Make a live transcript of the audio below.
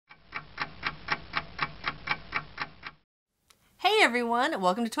Hey everyone,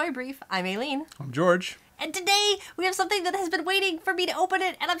 welcome to Toy Brief. I'm Ayleen. I'm George. And today we have something that has been waiting for me to open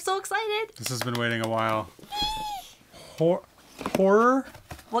it, and I'm so excited. This has been waiting a while. Horror?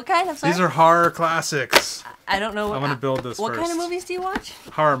 What kind? I'm sorry? These are horror classics. I don't know. I'm going to build this What first. kind of movies do you watch?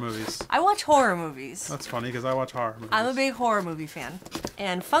 Horror movies. I watch horror movies. That's funny because I watch horror movies. I'm a big horror movie fan.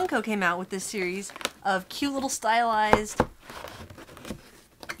 And Funko came out with this series of cute little stylized...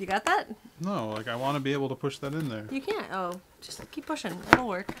 You got that? No, like I want to be able to push that in there. You can't. Oh, just keep pushing. It'll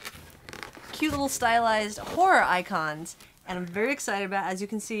work. Cute little stylized horror icons. And I'm very excited about it. As you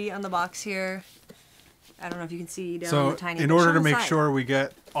can see on the box here. I don't know if you can see down on the tiny... So, in order to make sure we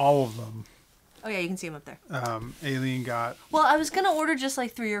get all of them... Oh yeah, you can see them up there. Ayleen got... Well, I was going to order just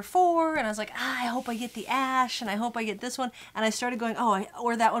like 3 or 4, and I was like, I hope I get the Ash, and I hope I get this one. And I started going,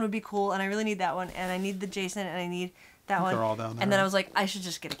 or that one would be cool, and I really need that one, and I need the Jason, and I need that one. They're all down there. And then I was like, I should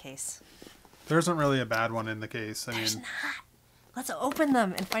just get a case. There isn't really a bad one in the case. There's not. Let's open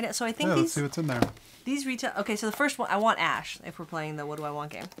them and find out. So I think let's see what's in there. These retail... Okay, so the first one, I want Ash, if we're playing the What Do I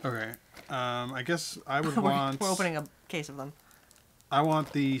Want game. Okay. I guess I would want... We're opening a case of them. I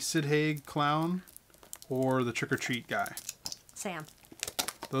want the Sid Haig clown or the Trick or Treat guy. Sam.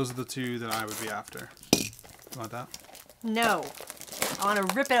 Those are the two that I would be after. You want that? No. I want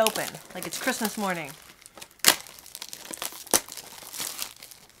to rip it open like it's Christmas morning.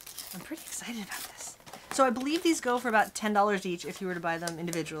 I'm pretty excited about this. So I believe these go for about $10 each if you were to buy them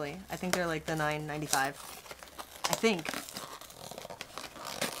individually. I think they're like the $9.95. I think.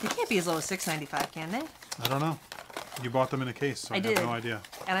 They can't be as low as $6.95, can they? I don't know. You bought them in a case, so I have no idea.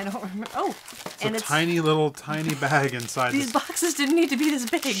 And I don't remember. Oh, and it's a tiny little bag inside. These boxes didn't need to be this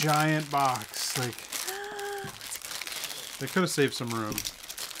big. Giant box. Like they could have saved some room.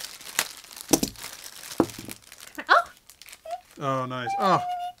 Oh. Oh, nice. Oh.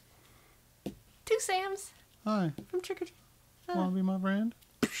 2 Sams. Hi. From Trick or Treat. Want to be my friend?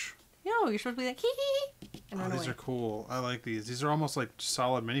 No, you're supposed to be like hee hee. Oh, these are cool. I like these. These are almost like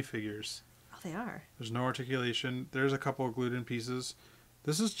solid minifigures. Oh, they are. There's no articulation. There's a couple of glued in pieces.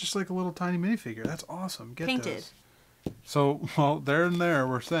 This is just like a little tiny minifigure. That's awesome. Get Painted. This. So, well, there and there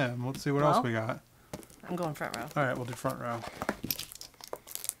we're Sam. Let's see what else we got. I'm going front row. All right, we'll do front row.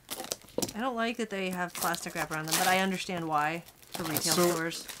 I don't like that they have plastic wrap around them, but I understand why for retail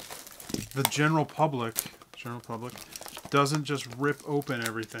stores. The general public doesn't just rip open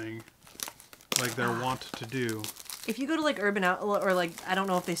everything like they're wont to do. If you go to like Urban Outlet, or like, I don't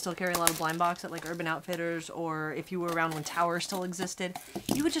know if they still carry a lot of blind box at like Urban Outfitters, or if you were around when Tower still existed,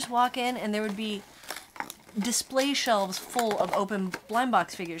 you would just walk in and there would be display shelves full of open blind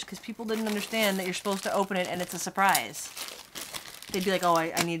box figures because people didn't understand that you're supposed to open it and it's a surprise. They'd be like, oh,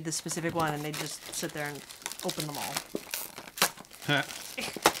 I need this specific one, and they'd just sit there and open them all.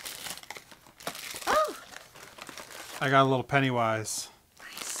 Oh! I got a little Pennywise.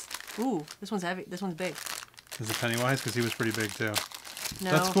 Nice. Ooh, this one's heavy. This one's big. Is it Pennywise? Because he was pretty big too.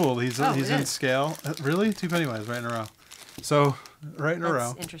 No. That's cool. He's in scale. Really? 2 Pennywise right in a row. So, right in a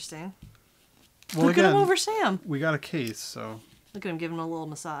row. That's interesting. Well, Look at him over Sam. We got a case, so... Look at him giving him a little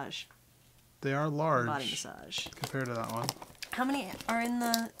massage. They are large. Body massage. Compared to that one. How many are in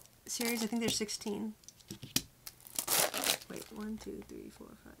the series? I think there's 16. Wait, 1, 2, 3, 4,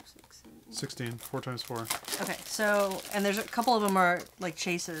 5, 6, 7, 8. 16. 4 times 4. Okay, so, and there's a couple of them are like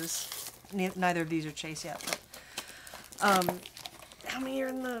chases. Neither of these are chase yet, but... how many are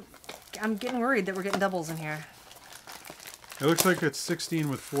in the... I'm getting worried that we're getting doubles in here. It looks like it's 16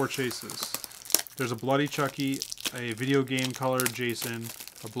 with 4 chases. There's a Bloody Chucky, a video game colored Jason,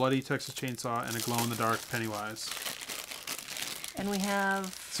 a Bloody Texas Chainsaw, and a glow-in-the-dark Pennywise. And we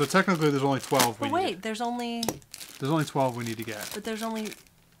have... So technically there's only 12 we need. But wait, there's only... There's only 12 we need to get. But there's only...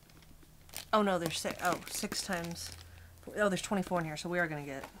 Oh no, there's 6. Oh, 6 times... Oh, there's 24 in here, so we are going to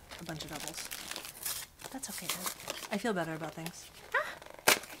get a bunch of doubles. That's okay, then. I feel better about things. Ah!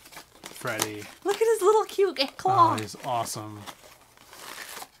 Freddy. Look at his little cute claw. Oh, he's awesome.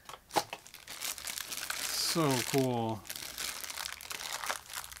 So cool.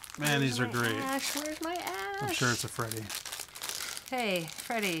 Man, these are great. Ash? Where's my Ash? I'm sure it's a Freddy. Hey,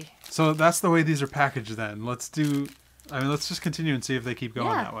 Freddy. So that's the way these are packaged then. Let's just continue and see if they keep going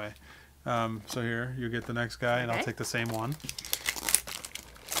that way. So here, you get the next guy, and I'll take the same one.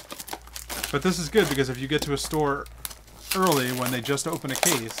 But this is good because if you get to a store early when they just open a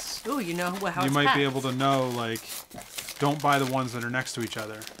case, ooh, you know how you it's might packed. be able to know, like, don't buy the ones that are next to each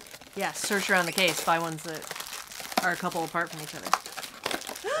other. Yeah, search around the case, buy ones that are a couple apart from each other.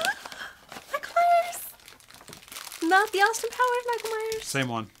 Michael Myers! Not the Austin Powers Michael Myers. Same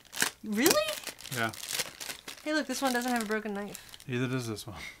one. Really? Yeah. Hey, look, this one doesn't have a broken knife. Neither does this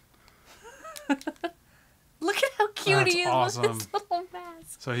one. Look at how cute That's he is awesome. with his little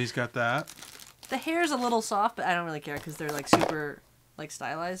mask. So he's got that. The hair's a little soft, but I don't really care because they're like super like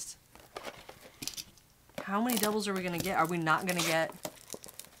stylized. How many doubles are we gonna get? Are we not gonna get?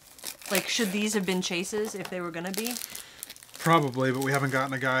 Like, should these have been chases if they were gonna be? Probably, but we haven't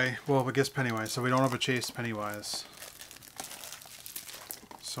gotten a guy. Well, I guess Pennywise, so we don't have a Chase Pennywise.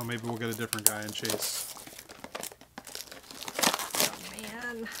 So maybe we'll get a different guy in Chase. Oh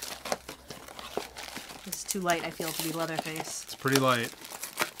man, this is too light. I feel to be Leatherface. It's pretty light.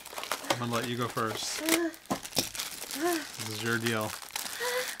 I'm gonna let you go first. This is your deal.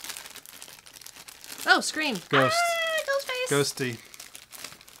 Oh, Scream! Ghost. Ah, Ghostface. Ghosty.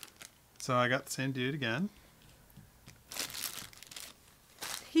 So I got the same dude again.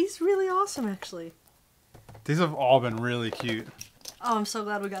 He's really awesome, actually. These have all been really cute. Oh, I'm so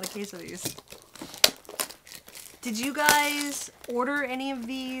glad we got a case of these. Did you guys order any of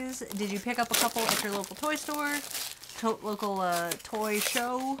these? Did you pick up a couple at your local toy store? Local toy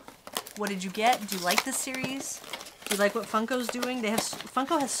show? What did you get? Do you like this series? Do you like what Funko's doing?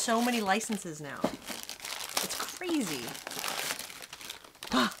 Funko has so many licenses now. It's crazy.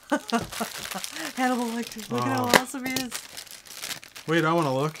 Hannibal Lecter. Look at how awesome he is. Wait, I want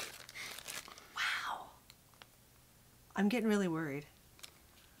to look. Wow. I'm getting really worried.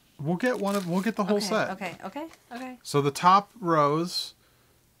 We'll get the whole set. Okay. So the top rows,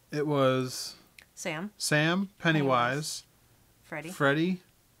 it was Sam, Pennywise, Freddy,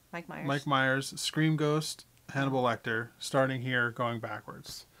 Mike Myers, Scream Ghost, Hannibal Lecter, starting here, going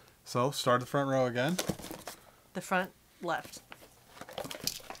backwards. So start the front row again. The front left.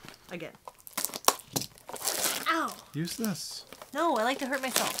 Again. Ow! Use this. No, I like to hurt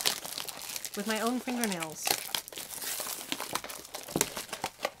myself with my own fingernails.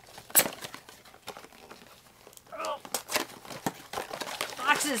 Oh.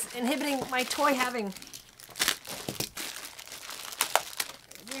 Boxes inhibiting my toy having.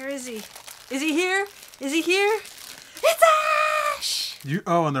 Where is he? Is he here? Is he here? It's Ash!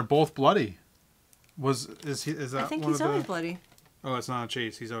 And they're both bloody. Is that? I think one he's of always the... bloody. Oh, it's not a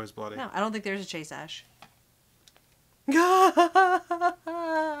Chase. He's always bloody. No, I don't think there's a Chase Ash.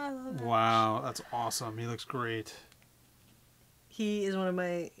 Wow, that's awesome. He looks great. He is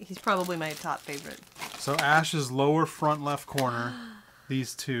he's probably my top favorite. So Ash's lower front left corner,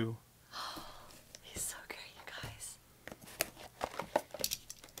 these two. He's so great, you guys.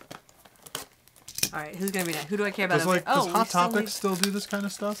 Alright, who's gonna be next? Who do I care about? Does Hot Topic still do this kind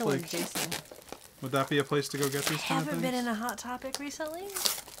of stuff? Still need Jason. Would that be a place to go get these kind of things? Haven't been in a Hot Topic recently.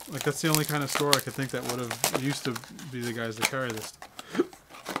 Like, that's the only kind of store I could think that would have used to be the guys that carry this.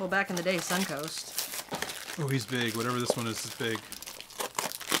 Well, back in the day, Suncoast. Oh, he's big. Whatever this one is big.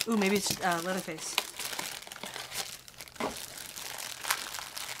 Ooh, maybe it's Leatherface.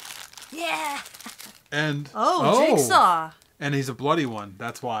 Yeah! And... Oh, Jigsaw! And he's a bloody one.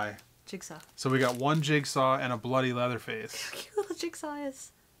 That's why. Jigsaw. So we got one Jigsaw and a bloody Leatherface. How cute little Jigsaw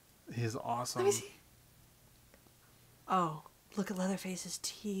is. He's awesome. Let me see. Oh, look at Leatherface's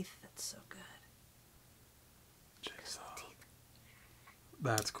teeth. That's so good. Jigsaw.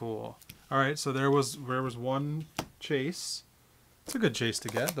 That's cool. All right, so there was one Chase. It's a good Chase to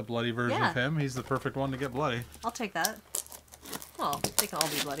get. The bloody version of him. He's the perfect one to get bloody. I'll take that. Well, they can all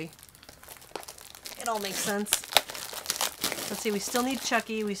be bloody. It all makes sense. Let's see. We still need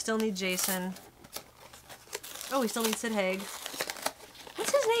Chucky. We still need Jason. Oh, we still need Sid Haig.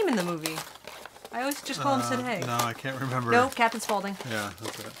 What's his name in the movie? I always just call him Sid Haig. No, I can't remember. No, Captain Spaulding. Yeah,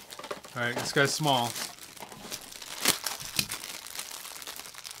 that's it. All right, this guy's small.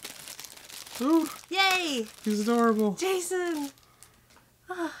 Ooh, Yay! he's adorable. Jason!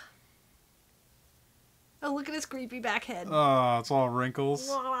 Ah. Oh, look at his creepy back head. Oh, it's all wrinkles.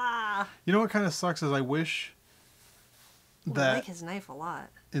 Wah. You know what kind of sucks is I wish that I like his knife a lot.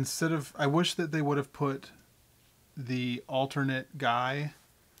 I wish that they would have put the alternate guy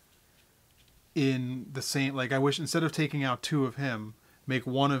in the same, like, I wish instead of taking out two of him, make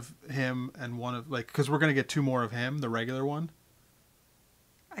one of him and one of, like, because we're going to get two more of him, the regular one.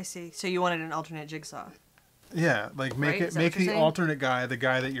 I see. So you wanted an alternate Jigsaw. Yeah, like make Right? make the alternate guy the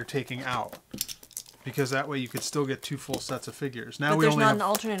guy that you're taking out. Because that way you could still get two full sets of figures. Now But we there's only not have... an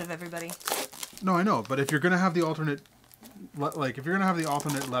alternate of everybody. No, I know, but if you're going to have the alternate, like, if you're going to have the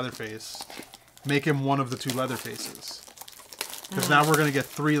alternate Leatherface, make him one of the two Leatherfaces. Because now we're going to get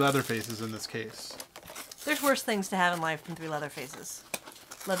three Leatherfaces in this case. There's worse things to have in life than three Leatherfaces.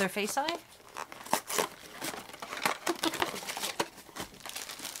 Leatherface eye?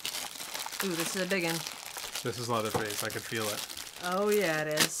 Ooh, this is a big one. This is Leatherface. I could feel it. Oh, yeah,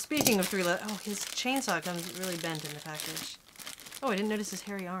 it is. Speaking of three oh, his chainsaw comes really bent in the package. Oh, I didn't notice his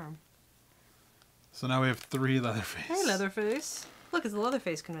hairy arm. So now we have 3 Leatherface. Hey, Leatherface. Look, it's the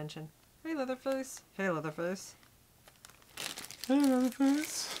Leatherface convention. Hey, Leatherface. Hey, Leatherface. Hey,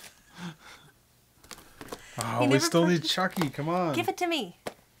 Leatherface. Oh, He we never still need purchased- Chucky. Come on. Give it to me.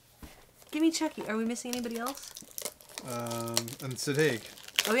 Give me Chucky. Are we missing anybody else? And Sid Haig.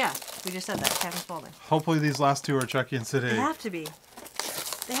 Oh, yeah. We just said that. Captain Spaulding. Hopefully these last 2 are Chucky and Sid They Haig. have to be.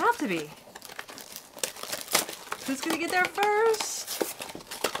 They have to be. Who's going to get there first?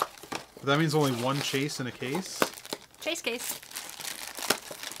 That means only 1 chase in a case? Chase case.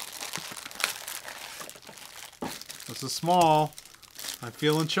 This is small. I'm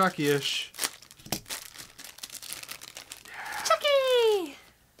feeling Chucky-ish. Chucky!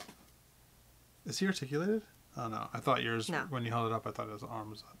 Is he articulated? Oh, no. I thought yours, No. when you held it up, I thought his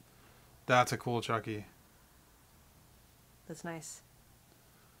arm was up. That's a cool Chucky. That's nice.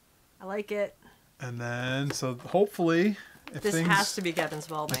 I like it. And then, so hopefully, if This things, has to be Captain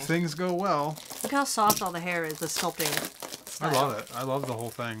Spaulding. if things go well, Look how soft all the hair is, the sculpting style. I love it. I love the whole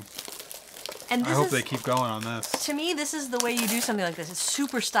thing. And I this hope is, they keep going on this. to me, this is the way you do something like this. It's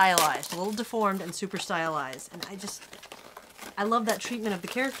super stylized, a little deformed and super stylized. And I love that treatment of the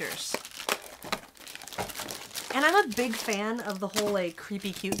characters. And I'm a big fan of the whole, like,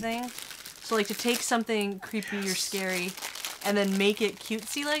 creepy cute thing. So, like, to take something creepy or scary and then make it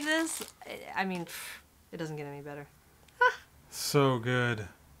cutesy like this, I mean, it doesn't get any better. So good.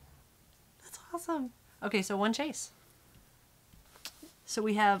 That's awesome. Okay, so 1 chase. So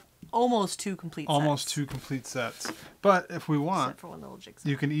we have almost 2 complete sets. Almost 2 complete sets. But if we want, Except for one little jigsaw.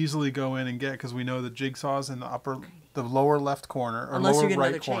 you can easily go in and get, because we know the Jigsaw's in the lower left corner, or Unless lower you get right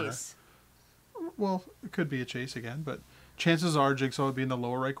another corner. chase. Well, it could be a chase again, but chances are Jigsaw would be in the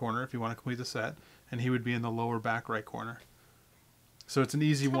lower right corner if you want to complete the set, and he would be in the lower back right corner. So it's an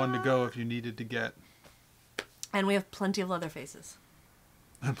easy one to go if you needed to get. And we have plenty of leather faces.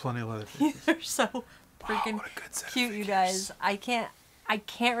 And plenty of Leatherfaces. They're so freaking what a good set of cute, you figures. guys. I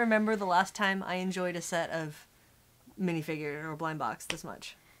can't remember the last time I enjoyed a set of minifigure or blind box this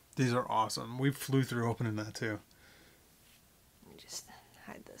much. These are awesome. We flew through opening that too. Let me just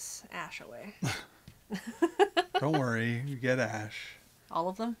hide this ash away. Don't worry, you get Ash. All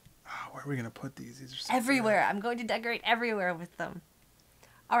of them? Oh, where are we going to put these? These are so Everywhere. I'm going to decorate everywhere with them.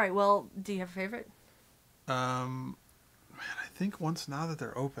 All right, well, do you have a favorite? good. Man, I think once now that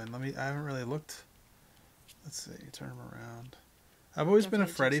they're open, I haven't really looked. Let's see, turn them around. I've always been a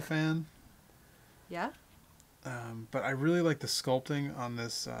Definitely Freddy Jigsaw. fan, Yeah? but I really like the sculpting on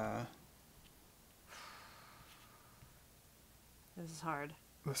this This is hard.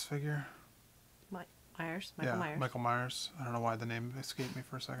 this figure. Myers? Yeah, Myers? Michael Myers. I don't know why the name escaped me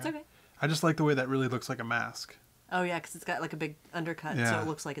for a second. It's okay. I just like the way that really looks like a mask. Oh, yeah, because it's got like a big undercut, so Yeah. it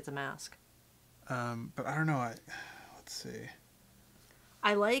looks like it's a mask. But I don't know. Let's see.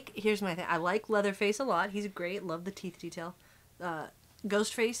 Here's my thing. I like Leatherface a lot. He's great. Love the teeth detail.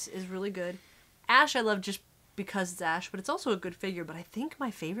 Ghostface is really good. Ash I love just because it's Ash, but it's also a good figure. But I think my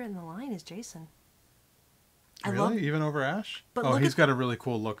favorite in the line is Jason. Really? Even over Ash? But Oh, look he's at- got a really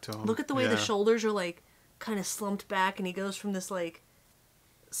cool look to him. Look at the way the Yeah. shoulders are like kind of slumped back, and he goes from this like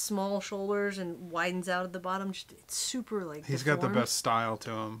small shoulders and widens out at the bottom. Just it's super like. He's got the deformed. best style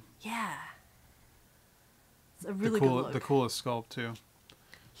to him. Yeah. It's a really the good look. The coolest sculpt too.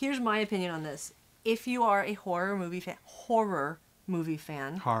 Here's my opinion on this. If you are a horror movie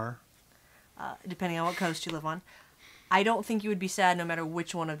fan, Har. depending on what coast you live on, I don't think you would be sad no matter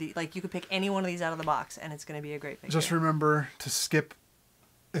which one of these. Like, you could pick any one of these out of the box, and it's going to be a great figure. Just remember to skip.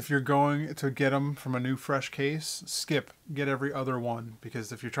 If you're going to get them from a new fresh case, get every other one,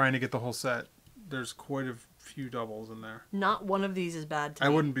 because if you're trying to get the whole set, there's quite a few doubles in there. Not one of these is bad to I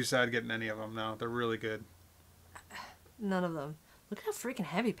me. wouldn't be sad getting any of them now. They're really good. None of them. Look at how freaking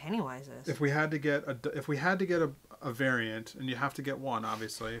heavy Pennywise is. If we had to get a variant, and you have to get one,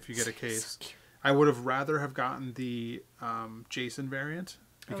 obviously, if you get a case, So cute. I would have rather have gotten the Jason variant,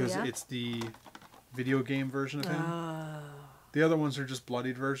 because yeah? it's the video game version of him. Oh. The other ones are just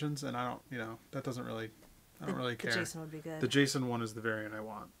bloodied versions, and I don't really care. The Jason would be good. The Jason one is the variant I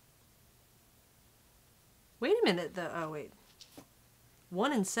want. Wait a minute.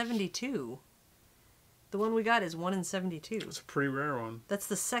 1 in 72. The one we got is 1 in 72. It's a pretty rare one. That's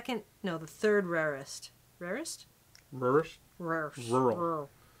the third rarest. Rarest? Rarest? Rarest. Rural.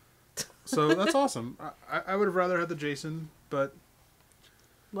 So that's awesome. I would have rather had the Jason, but...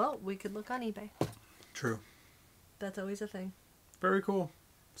 Well, we could look on eBay. True. That's always a thing. Very cool.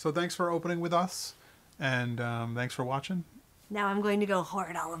 So thanks for opening with us, and thanks for watching. Now I'm going to go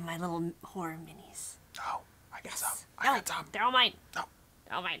hoard all of my little horror minis. Oh, I got some. I No, got some. they're all mine. No.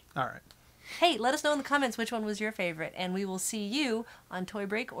 They're all mine. All right. Hey, let us know in the comments which one was your favorite, and we will see you on Toy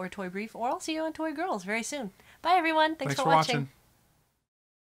Break or Toy Brief, or I'll see you on Toy Girls very soon. Bye, everyone. Thanks for watching.